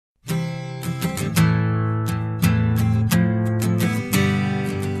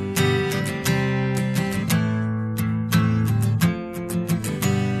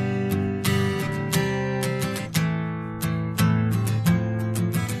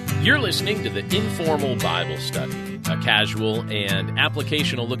You're listening to the Informal Bible Study, a casual and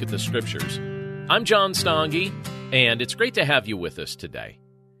applicational look at the Scriptures. I'm John Stange, and it's great to have you with us today.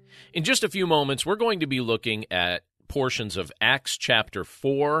 In just a few moments, we're going to be looking at portions of Acts chapter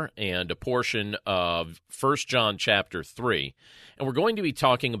 4 and a portion of 1 John chapter 3, and we're going to be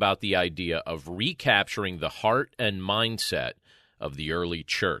talking about the idea of recapturing the heart and mindset of the early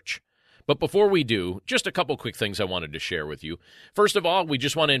church. But before we do, just a couple quick things I wanted to share with you. First of all, we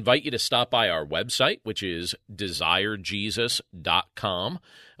just want to invite you to stop by our website, which is desirejesus.com.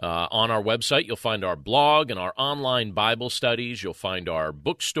 On our website, you'll find our blog and our online Bible studies. You'll find our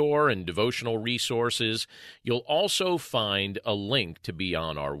bookstore and devotional resources. You'll also find a link to be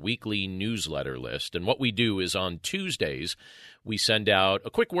on our weekly newsletter list. And what we do is on Tuesdays, we send out a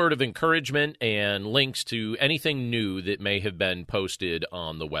quick word of encouragement and links to anything new that may have been posted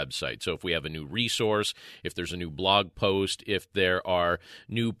on the website. So if we have a new resource, if there's a new blog post, if there are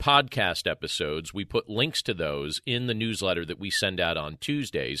new podcast episodes, we put links to those in the newsletter that we send out on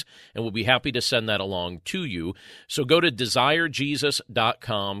Tuesdays, and we'll be happy to send that along to you. So go to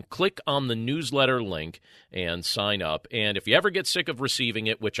desirejesus.com, click on the newsletter link, and sign up. And if you ever get sick of receiving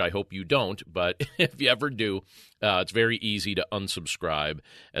it, which I hope you don't, but if you ever do, it's very easy to unsubscribe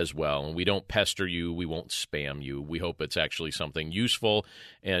as well. And we don't pester you. We won't spam you. We hope it's actually something useful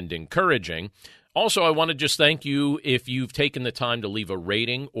and encouraging. Also, I want to just thank you if you've taken the time to leave a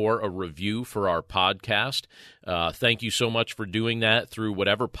rating or a review for our podcast. Thank you so much for doing that through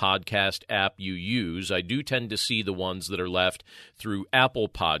whatever podcast app you use. I do tend to see the ones that are left through Apple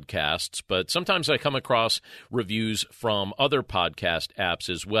Podcasts, but sometimes I come across reviews from other podcast apps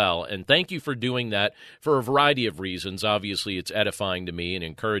as well. And thank you for doing that for a variety of reasons. Obviously, it's edifying to me and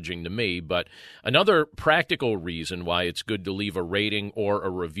encouraging to me, but another practical reason why it's good to leave a rating or a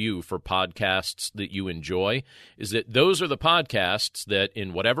review for podcasts that you enjoy is that those are the podcasts that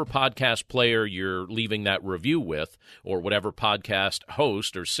in whatever podcast player you're leaving that review with, or whatever podcast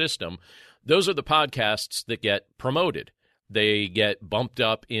host or system, those are the podcasts that get promoted. They get bumped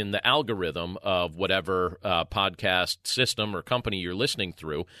up in the algorithm of whatever podcast system or company you're listening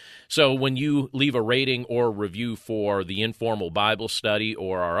through. So when you leave a rating or review for the Informal Bible Study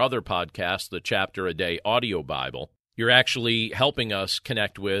or our other podcast, the Chapter a Day Audio Bible, you're actually helping us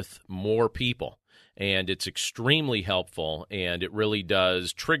connect with more people. And it's extremely helpful, and it really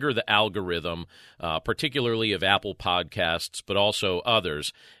does trigger the algorithm, particularly of Apple Podcasts, but also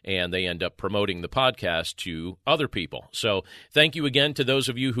others, and they end up promoting the podcast to other people. So thank you again to those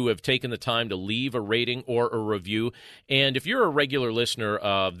of you who have taken the time to leave a rating or a review. And if you're a regular listener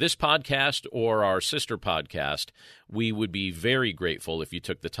of this podcast or our sister podcast, we would be very grateful if you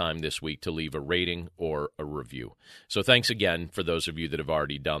took the time this week to leave a rating or a review. So thanks again for those of you that have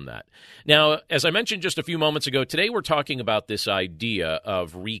already done that. Now, as I mentioned just a few moments ago, today we're talking about this idea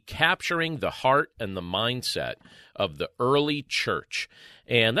of recapturing the heart and the mindset of the early church.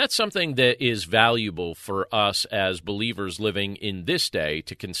 And that's something that is valuable for us as believers living in this day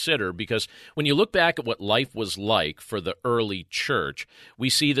to consider, because when you look back at what life was like for the early church, we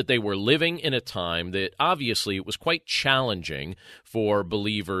see that they were living in a time that obviously it was quite challenging for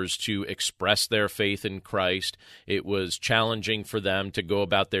believers to express their faith in Christ. It was challenging for them to go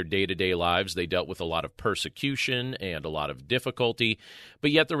about their day-to-day lives. They dealt with a lot of persecution and a lot of difficulty,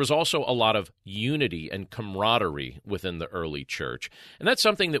 but yet there was also a lot of unity and camaraderie within the early church. And that's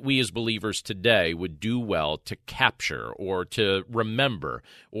something that we as believers today would do well to capture or to remember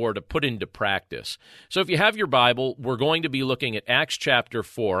or to put into practice. So if you have your Bible, we're going to be looking at Acts chapter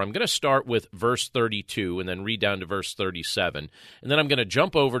 4. I'm going to start with verse 32 and then read down to verse 37. And then I'm going to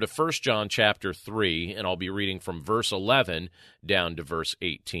jump over to 1 John chapter 3, and I'll be reading from verse 11 down to verse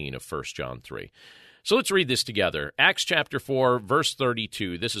 18 of 1 John 3. So let's read this together. Acts chapter 4, verse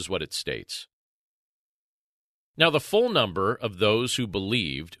 32, this is what it states. Now the full number of those who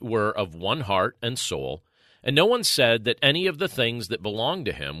believed were of one heart and soul, and no one said that any of the things that belonged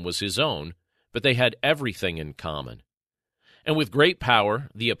to him was his own, but they had everything in common. And with great power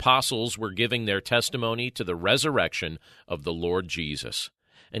the apostles were giving their testimony to the resurrection of the Lord Jesus,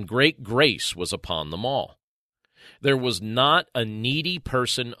 and great grace was upon them all. There was not a needy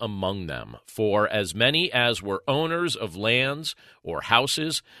person among them, for as many as were owners of lands or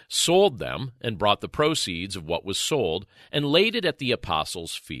houses sold them and brought the proceeds of what was sold and laid it at the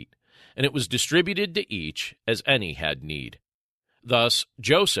apostles' feet, and it was distributed to each as any had need. Thus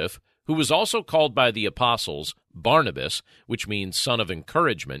Joseph, who was also called by the apostles Barnabas, which means son of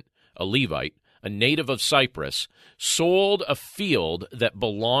encouragement, a Levite, a native of Cyprus, sold a field that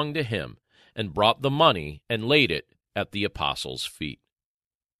belonged to him, and brought the money and laid it at the apostles' feet.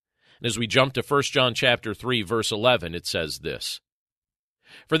 And as we jump to 1 John chapter 3, verse 11, it says this,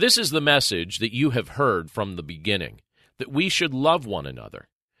 For this is the message that you have heard from the beginning, that we should love one another.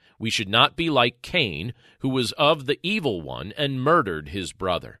 We should not be like Cain, who was of the evil one and murdered his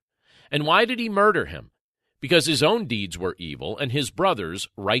brother. And why did he murder him? Because his own deeds were evil and his brother's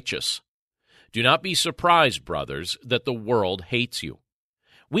righteous. Do not be surprised, brothers, that the world hates you.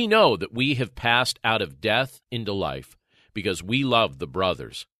 We know that we have passed out of death into life because we love the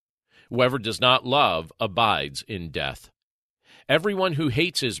brothers. Whoever does not love abides in death. Everyone who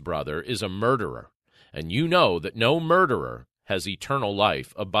hates his brother is a murderer, and you know that no murderer has eternal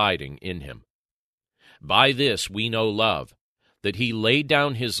life abiding in him. By this we know love, that he laid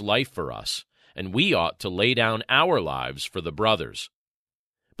down his life for us, and we ought to lay down our lives for the brothers.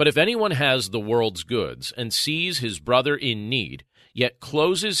 But if anyone has the world's goods and sees his brother in need, yet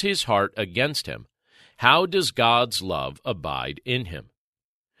closes his heart against him, how does God's love abide in him?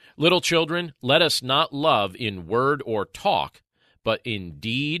 Little children, let us not love in word or talk, but in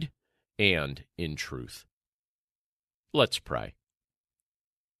deed and in truth. Let's pray.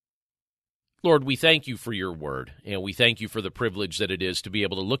 Lord, we thank you for your word, and we thank you for the privilege that it is to be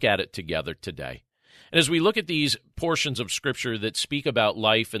able to look at it together today. And as we look at these portions of Scripture that speak about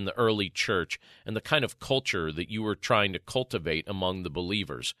life in the early church and the kind of culture that you were trying to cultivate among the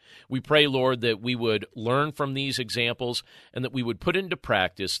believers, we pray, Lord, that we would learn from these examples and that we would put into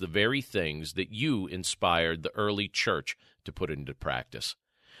practice the very things that you inspired the early church to put into practice.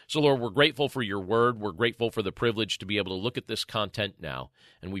 So, Lord, we're grateful for your word. We're grateful for the privilege to be able to look at this content now,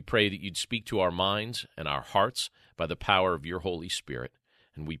 and we pray that you'd speak to our minds and our hearts by the power of your Holy Spirit.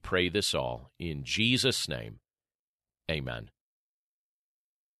 And we pray this all in Jesus' name. Amen.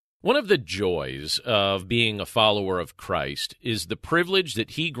 One of the joys of being a follower of Christ is the privilege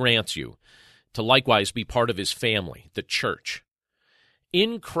that he grants you to likewise be part of his family, the church.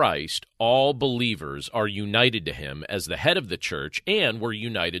 In Christ, all believers are united to him as the head of the church, and we're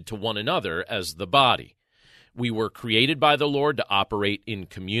united to one another as the body. We were created by the Lord to operate in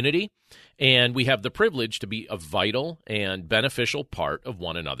community, and we have the privilege to be a vital and beneficial part of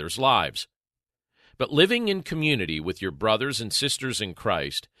one another's lives. But living in community with your brothers and sisters in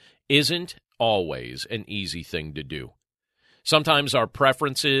Christ isn't always an easy thing to do. Sometimes our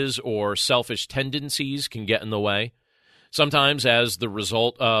preferences or selfish tendencies can get in the way. Sometimes, as the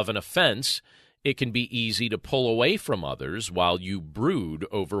result of an offense, it can be easy to pull away from others while you brood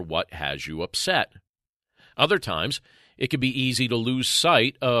over what has you upset. Other times, it can be easy to lose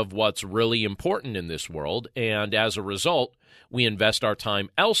sight of what's really important in this world, and as a result, we invest our time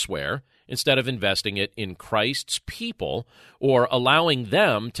elsewhere instead of investing it in Christ's people or allowing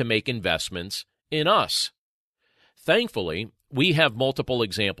them to make investments in us. Thankfully, we have multiple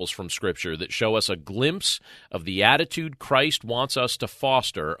examples from Scripture that show us a glimpse of the attitude Christ wants us to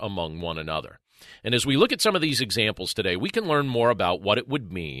foster among one another. And as we look at some of these examples today, we can learn more about what it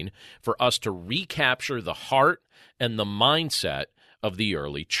would mean for us to recapture the heart and the mindset of the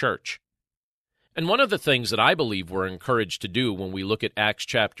early church. And one of the things that I believe we're encouraged to do when we look at Acts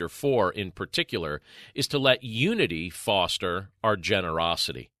chapter 4 in particular is to let unity foster our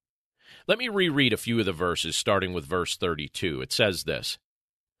generosity. Let me reread a few of the verses, starting with verse 32. It says this: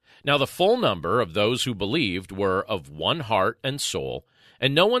 Now the full number of those who believed were of one heart and soul,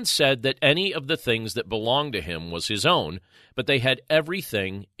 and no one said that any of the things that belonged to him was his own, but they had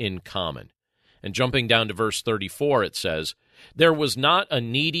everything in common. And jumping down to verse 34, it says, There was not a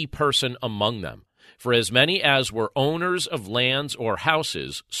needy person among them, for as many as were owners of lands or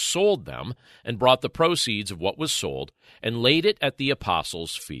houses sold them and brought the proceeds of what was sold and laid it at the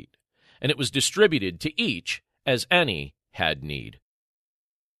apostles' feet. And it was distributed to each as any had need.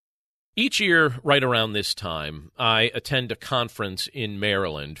 Each year, right around this time, I attend a conference in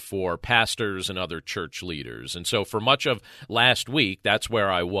Maryland for pastors and other church leaders. And so for much of last week, that's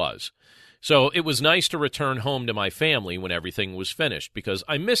where I was. So it was nice to return home to my family when everything was finished because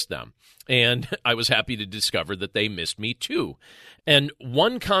I missed them. And I was happy to discover that they missed me too. And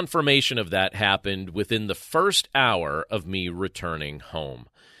one confirmation of that happened within the first hour of me returning home.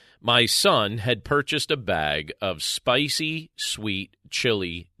 My son had purchased a bag of spicy, sweet,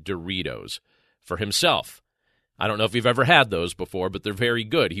 chili Doritos for himself. I don't know if you've ever had those before, but they're very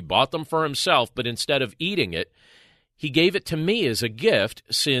good. He bought them for himself, but instead of eating it, he gave it to me as a gift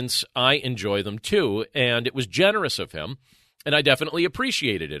since I enjoy them too, and it was generous of him, and I definitely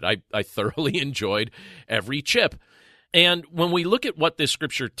appreciated it. I thoroughly enjoyed every chip. And when we look at what this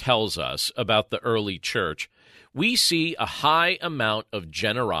scripture tells us about the early church, we see a high amount of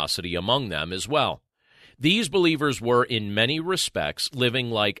generosity among them as well. These believers were, in many respects,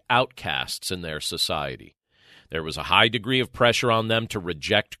 living like outcasts in their society. There was a high degree of pressure on them to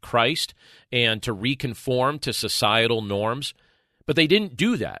reject Christ and to reconform to societal norms, But they didn't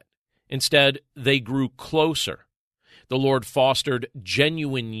do that. Instead, they grew closer. The Lord fostered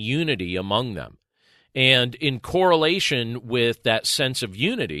genuine unity among them. And in correlation with that sense of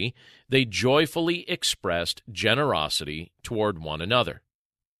unity, they joyfully expressed generosity toward one another.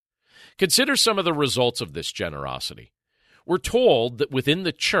 Consider some of the results of this generosity. We're told that within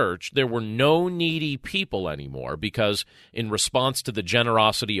the church there were no needy people anymore because, in response to the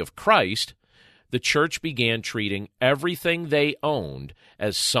generosity of Christ, the church began treating everything they owned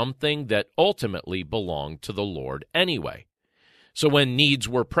as something that ultimately belonged to the Lord anyway. So when needs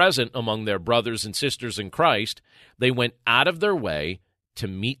were present among their brothers and sisters in Christ, they went out of their way to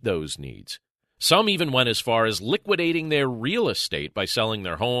meet those needs. Some even went as far as liquidating their real estate by selling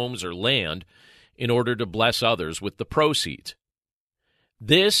their homes or land in order to bless others with the proceeds.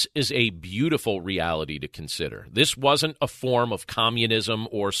 This is a beautiful reality to consider. This wasn't a form of communism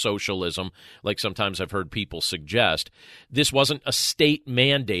or socialism, like sometimes I've heard people suggest. This wasn't a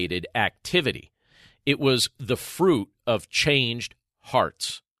state-mandated activity. It was the fruit of changed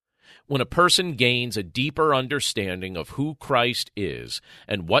hearts. When a person gains a deeper understanding of who Christ is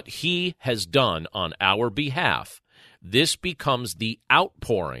and what he has done on our behalf, this becomes the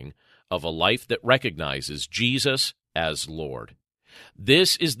outpouring of a life that recognizes Jesus as Lord.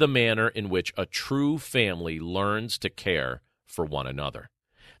 This is the manner in which a true family learns to care for one another.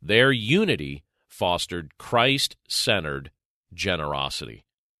 Their unity fostered Christ-centered generosity.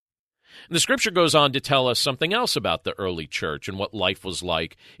 And the Scripture goes on to tell us something else about the early church and what life was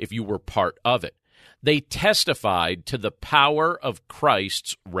like if you were part of it. They testified to the power of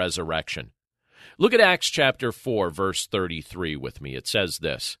Christ's resurrection. Look at Acts chapter 4, verse 33 with me. It says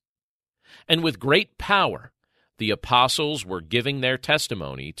this, "And with great power the apostles were giving their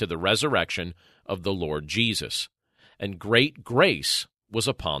testimony to the resurrection of the Lord Jesus, and great grace was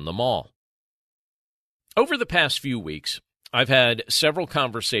upon them all." Over the past few weeks, I've had several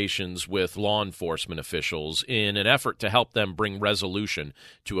conversations with law enforcement officials in an effort to help them bring resolution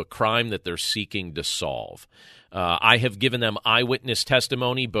to a crime that they're seeking to solve. I have given them eyewitness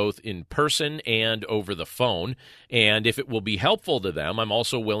testimony both in person and over the phone, and if it will be helpful to them, I'm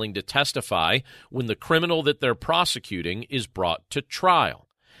also willing to testify when the criminal that they're prosecuting is brought to trial.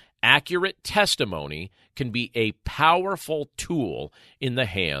 Accurate testimony can be a powerful tool in the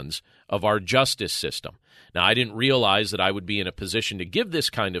hands of our justice system. Now, I didn't realize that I would be in a position to give this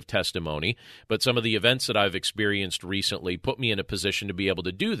kind of testimony, but some of the events that I've experienced recently put me in a position to be able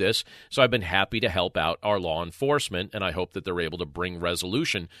to do this, so I've been happy to help out our law enforcement, and I hope that they're able to bring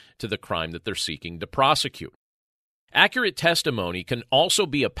resolution to the crime that they're seeking to prosecute. Accurate testimony can also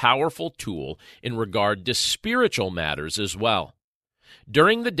be a powerful tool in regard to spiritual matters as well.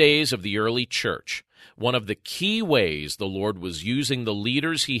 During the days of the early church, one of the key ways the Lord was using the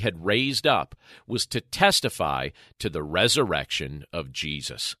leaders he had raised up was to testify to the resurrection of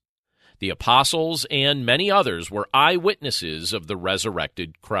Jesus. The apostles and many others were eyewitnesses of the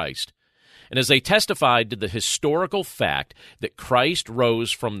resurrected Christ. And as they testified to the historical fact that Christ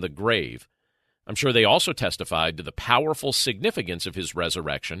rose from the grave, I'm sure they also testified to the powerful significance of his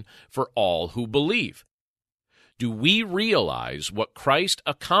resurrection for all who believe. Do we realize what Christ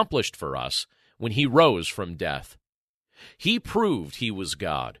accomplished for us when he rose from death? He proved he was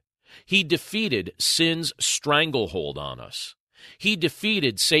God. He defeated sin's stranglehold on us. He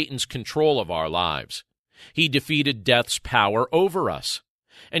defeated Satan's control of our lives. He defeated death's power over us.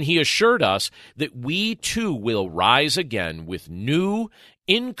 And he assured us that we too will rise again with new,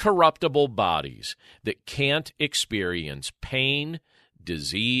 incorruptible bodies that can't experience pain,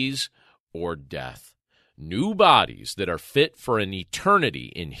 disease, or death. New bodies that are fit for an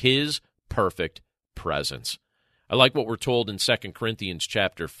eternity in his perfect presence. I like what we're told in 2 Corinthians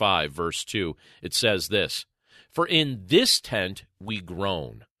chapter 5, verse 2. It says this, "For in this tent we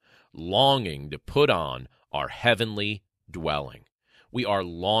groan, longing to put on our heavenly dwelling." We are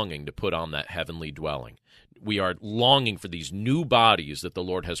longing to put on that heavenly dwelling. We are longing for these new bodies that the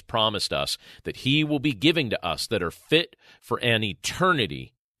Lord has promised us, that he will be giving to us, that are fit for an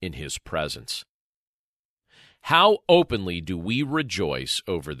eternity in his presence. How openly do we rejoice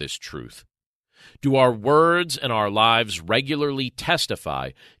over this truth? Do our words and our lives regularly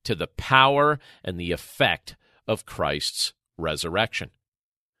testify to the power and the effect of Christ's resurrection?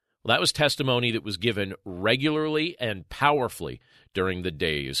 Well, that was testimony that was given regularly and powerfully during the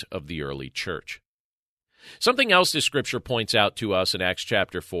days of the early church. Something else the Scripture points out to us in Acts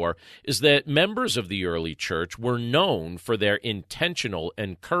chapter 4 is that members of the early church were known for their intentional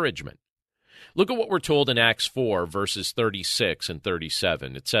encouragement. Look at what we're told in Acts 4, verses 36 and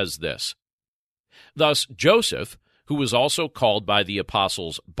 37. It says this, "Thus Joseph, who was also called by the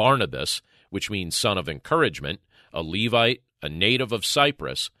apostles Barnabas, which means son of encouragement, a Levite, a native of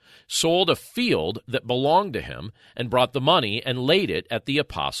Cyprus, sold a field that belonged to him and brought the money and laid it at the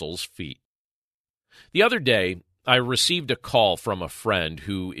apostles' feet. The other day, I received a call from a friend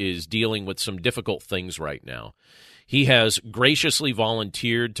who is dealing with some difficult things right now. He has graciously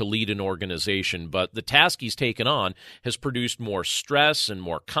volunteered to lead an organization, but the task he's taken on has produced more stress and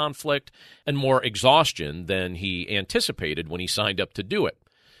more conflict and more exhaustion than he anticipated when he signed up to do it.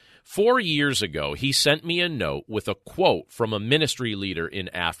 4 years ago, he sent me a note with a quote from a ministry leader in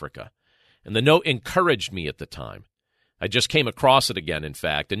Africa, and the note encouraged me at the time. I just came across it again, in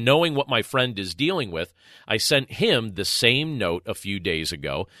fact, and knowing what my friend is dealing with, I sent him the same note a few days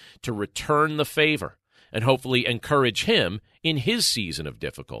ago to return the favor and hopefully encourage him in his season of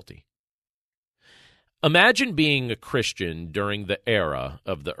difficulty. Imagine being a Christian during the era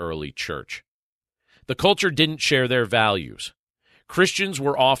of the early church. The culture didn't share their values. Christians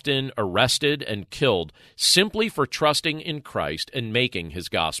were often arrested and killed simply for trusting in Christ and making his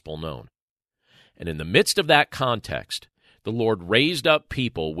gospel known. And in the midst of that context, the Lord raised up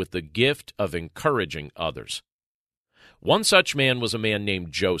people with the gift of encouraging others. One such man was a man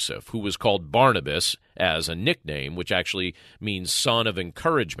named Joseph, who was called Barnabas as a nickname, which actually means son of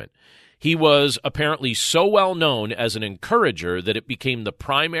encouragement. He was apparently so well known as an encourager that it became the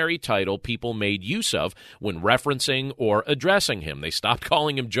primary title people made use of when referencing or addressing him. They stopped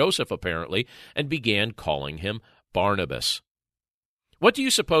calling him Joseph, apparently, and began calling him Barnabas. What do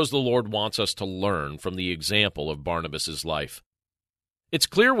you suppose the Lord wants us to learn from the example of Barnabas' life? It's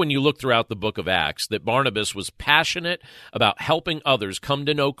clear when you look throughout the book of Acts that Barnabas was passionate about helping others come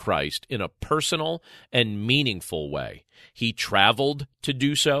to know Christ in a personal and meaningful way. He traveled to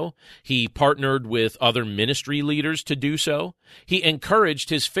do so. He partnered with other ministry leaders to do so. He encouraged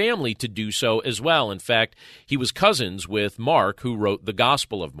his family to do so as well. In fact, he was cousins with Mark, who wrote the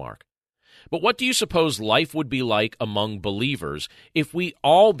Gospel of Mark. But what do you suppose life would be like among believers if we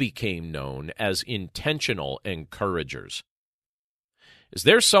all became known as intentional encouragers? Is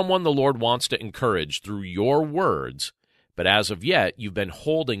there someone the Lord wants to encourage through your words, but as of yet you've been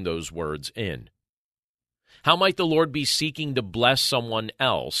holding those words in? How might the Lord be seeking to bless someone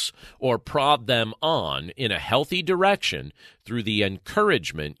else or prod them on in a healthy direction through the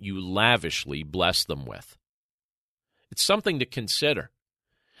encouragement you lavishly bless them with? It's something to consider.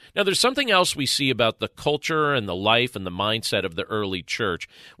 Now, there's something else we see about the culture and the life and the mindset of the early church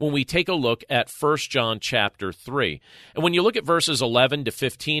when we take a look at 1 John chapter 3. And when you look at verses 11 to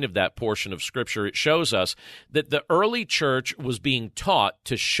 15 of that portion of Scripture, it shows us that the early church was being taught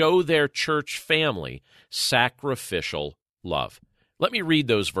to show their church family sacrificial love. Let me read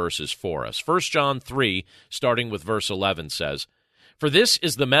those verses for us. 1 John 3, starting with verse 11, says, "For this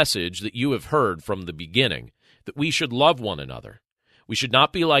is the message that you have heard from the beginning, that we should love one another. We should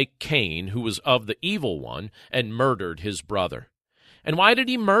not be like Cain, who was of the evil one and murdered his brother. And why did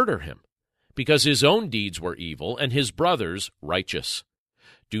he murder him? Because his own deeds were evil and his brother's righteous.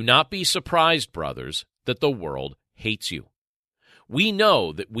 Do not be surprised, brothers, that the world hates you. We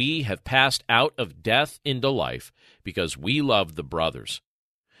know that we have passed out of death into life because we love the brothers.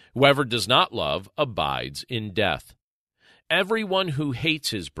 Whoever does not love abides in death. Everyone who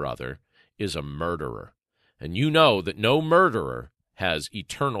hates his brother is a murderer, and you know that no murderer has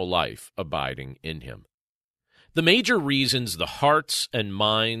eternal life abiding in him." The major reasons the hearts and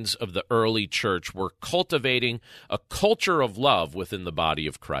minds of the early church were cultivating a culture of love within the body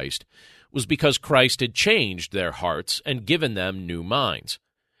of Christ was because Christ had changed their hearts and given them new minds.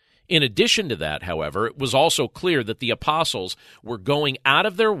 In addition to that, however, it was also clear that the apostles were going out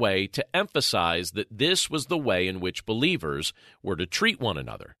of their way to emphasize that this was the way in which believers were to treat one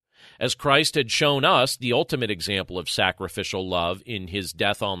another. As Christ had shown us the ultimate example of sacrificial love in his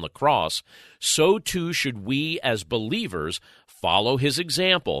death on the cross, so too should we as believers follow his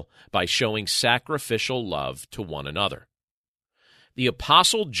example by showing sacrificial love to one another. The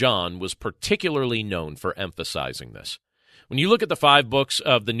Apostle John was particularly known for emphasizing this. When you look at the 5 books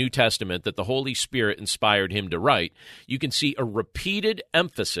of the New Testament that the Holy Spirit inspired him to write, you can see a repeated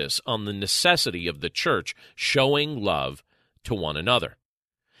emphasis on the necessity of the church showing love to one another.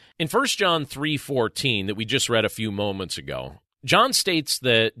 In 1 John 3:14 that we just read a few moments ago, John states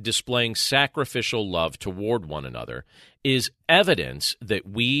that displaying sacrificial love toward one another is evidence that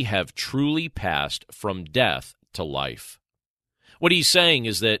we have truly passed from death to life. What he's saying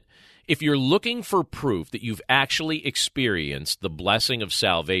is that if you're looking for proof that you've actually experienced the blessing of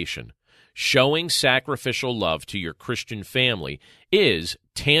salvation, showing sacrificial love to your Christian family is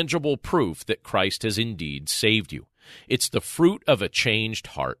tangible proof that Christ has indeed saved you. It's the fruit of a changed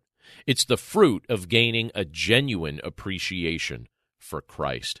heart. It's the fruit of gaining a genuine appreciation for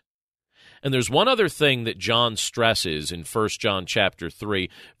Christ. And there's one other thing that John stresses in 1 John chapter 3,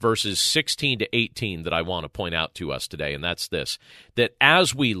 verses 16 to 18 that I want to point out to us today, and that's this, that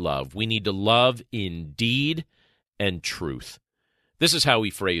as we love, we need to love in deed and truth. This is how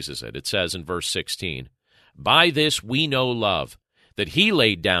he phrases it. It says in verse 16, "By this we know love, that he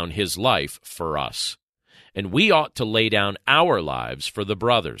laid down his life for us, and we ought to lay down our lives for the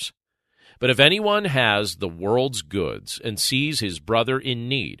brothers. But if anyone has the world's goods and sees his brother in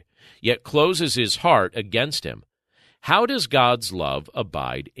need, yet closes his heart against him, how does God's love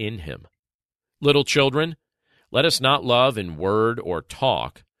abide in him? Little children, let us not love in word or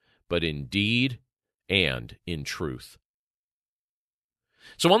talk, but in deed and in truth."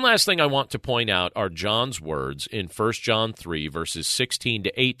 So one last thing I want to point out are John's words in 1 John 3, verses 16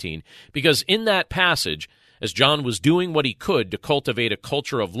 to 18, because in that passage, as John was doing what he could to cultivate a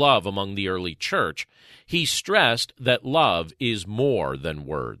culture of love among the early church, he stressed that love is more than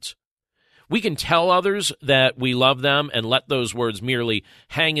words. We can tell others that we love them and let those words merely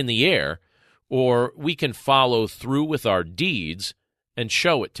hang in the air, or we can follow through with our deeds and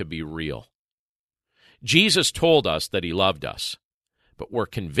show it to be real. Jesus told us that he loved us, but we're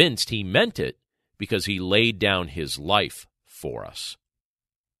convinced he meant it because he laid down his life for us.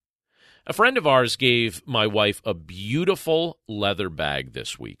 A friend of ours gave my wife a beautiful leather bag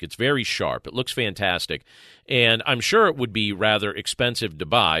this week. It's very sharp. It looks fantastic, and I'm sure it would be rather expensive to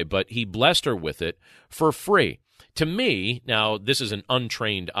buy, but he blessed her with it for free. To me, now this is an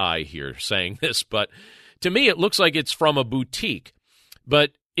untrained eye here saying this, but to me it looks like it's from a boutique,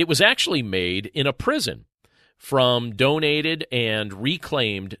 but it was actually made in a prison from donated and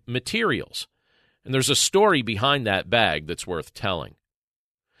reclaimed materials. And there's a story behind that bag that's worth telling.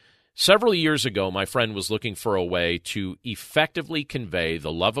 Several years ago, my friend was looking for a way to effectively convey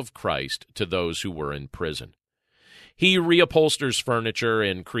the love of Christ to those who were in prison. He reupholsters furniture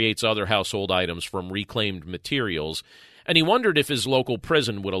and creates other household items from reclaimed materials, and he wondered if his local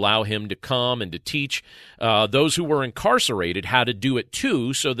prison would allow him to come and to teach those who were incarcerated how to do it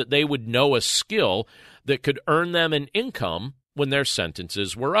too, so that they would know a skill that could earn them an income when their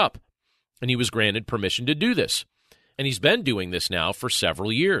sentences were up. And he was granted permission to do this. And he's been doing this now for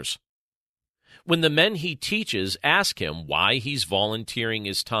several years. When the men he teaches ask him why he's volunteering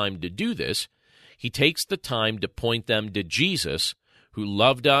his time to do this, he takes the time to point them to Jesus, who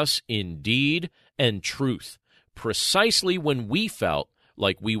loved us in deed and truth, precisely when we felt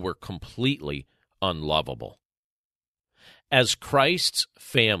like we were completely unlovable. As Christ's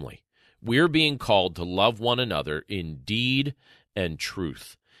family, we're being called to love one another in deed and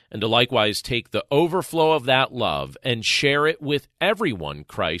truth, and to likewise take the overflow of that love and share it with everyone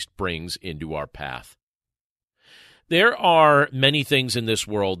Christ brings into our path. There are many things in this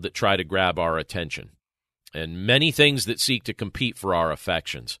world that try to grab our attention, and many things that seek to compete for our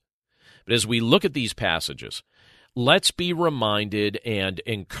affections. But as we look at these passages, let's be reminded and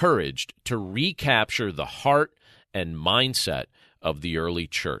encouraged to recapture the heart and mindset of the early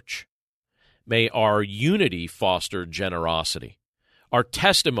church. May our unity foster generosity. Our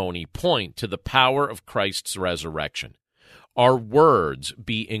testimony point to the power of Christ's resurrection. Our words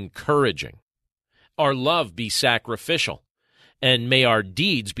be encouraging. Our love be sacrificial. And may our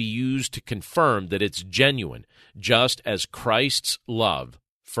deeds be used to confirm that it's genuine, just as Christ's love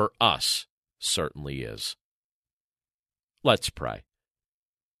for us certainly is. Let's pray.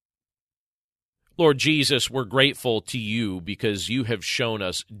 Lord Jesus, we're grateful to you because you have shown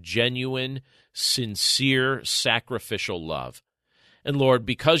us genuine, sincere, sacrificial love. And Lord,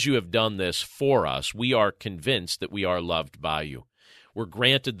 because you have done this for us, we are convinced that we are loved by you. We're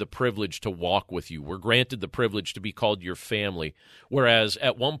granted the privilege to walk with you. We're granted the privilege to be called your family, whereas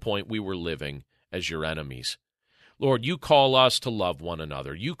at one point we were living as your enemies. Lord, you call us to love one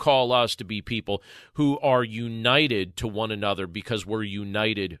another. You call us to be people who are united to one another because we're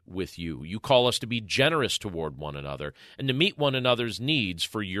united with you. You call us to be generous toward one another and to meet one another's needs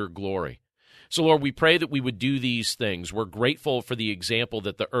for your glory. So, Lord, we pray that we would do these things. We're grateful for the example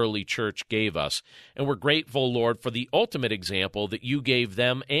that the early church gave us, and we're grateful, Lord, for the ultimate example that you gave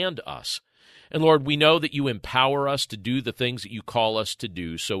them and us. And Lord, we know that you empower us to do the things that you call us to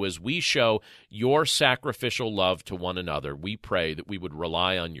do. So as we show your sacrificial love to one another, we pray that we would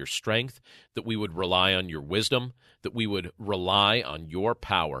rely on your strength, that we would rely on your wisdom, that we would rely on your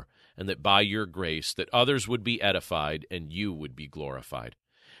power, and that by your grace that others would be edified and you would be glorified.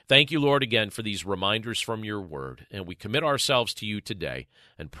 Thank you, Lord, again for these reminders from your word, and we commit ourselves to you today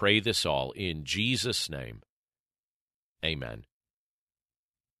and pray this all in Jesus' name. Amen.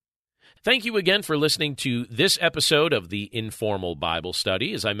 Thank you again for listening to this episode of the Informal Bible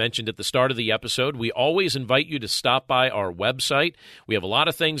Study. As I mentioned at the start of the episode, we always invite you to stop by our website. We have a lot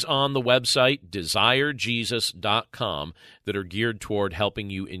of things on the website, desirejesus.com, that are geared toward helping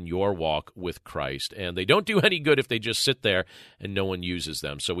you in your walk with Christ. And they don't do any good if they just sit there and no one uses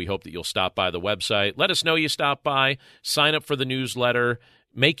them. So we hope that you'll stop by the website. Let us know you stopped by, sign up for the newsletter,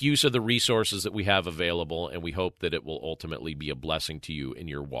 make use of the resources that we have available, and we hope that it will ultimately be a blessing to you in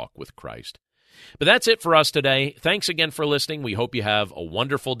your walk with Christ. But that's it for us today. Thanks again for listening. We hope you have a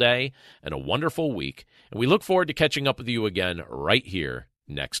wonderful day and a wonderful week, and we look forward to catching up with you again right here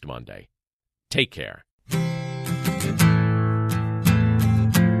next Monday. Take care.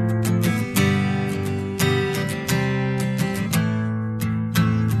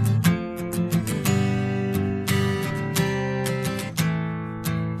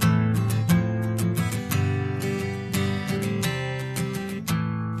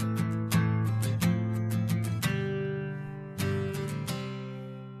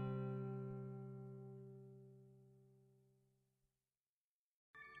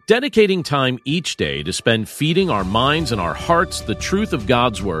 Dedicating time each day to spend feeding our minds and our hearts the truth of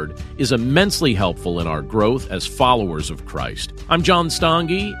God's Word is immensely helpful in our growth as followers of Christ. I'm John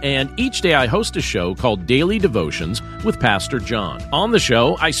Stange, and each day I host a show called Daily Devotions with Pastor John. On the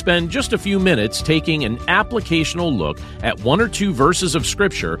show, I spend just a few minutes taking an applicational look at one or two verses of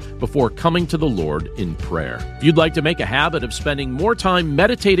Scripture before coming to the Lord in prayer. If you'd like to make a habit of spending more time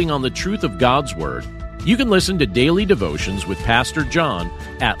meditating on the truth of God's Word, you can listen to Daily Devotions with Pastor John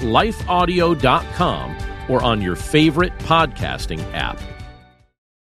at lifeaudio.com or on your favorite podcasting app.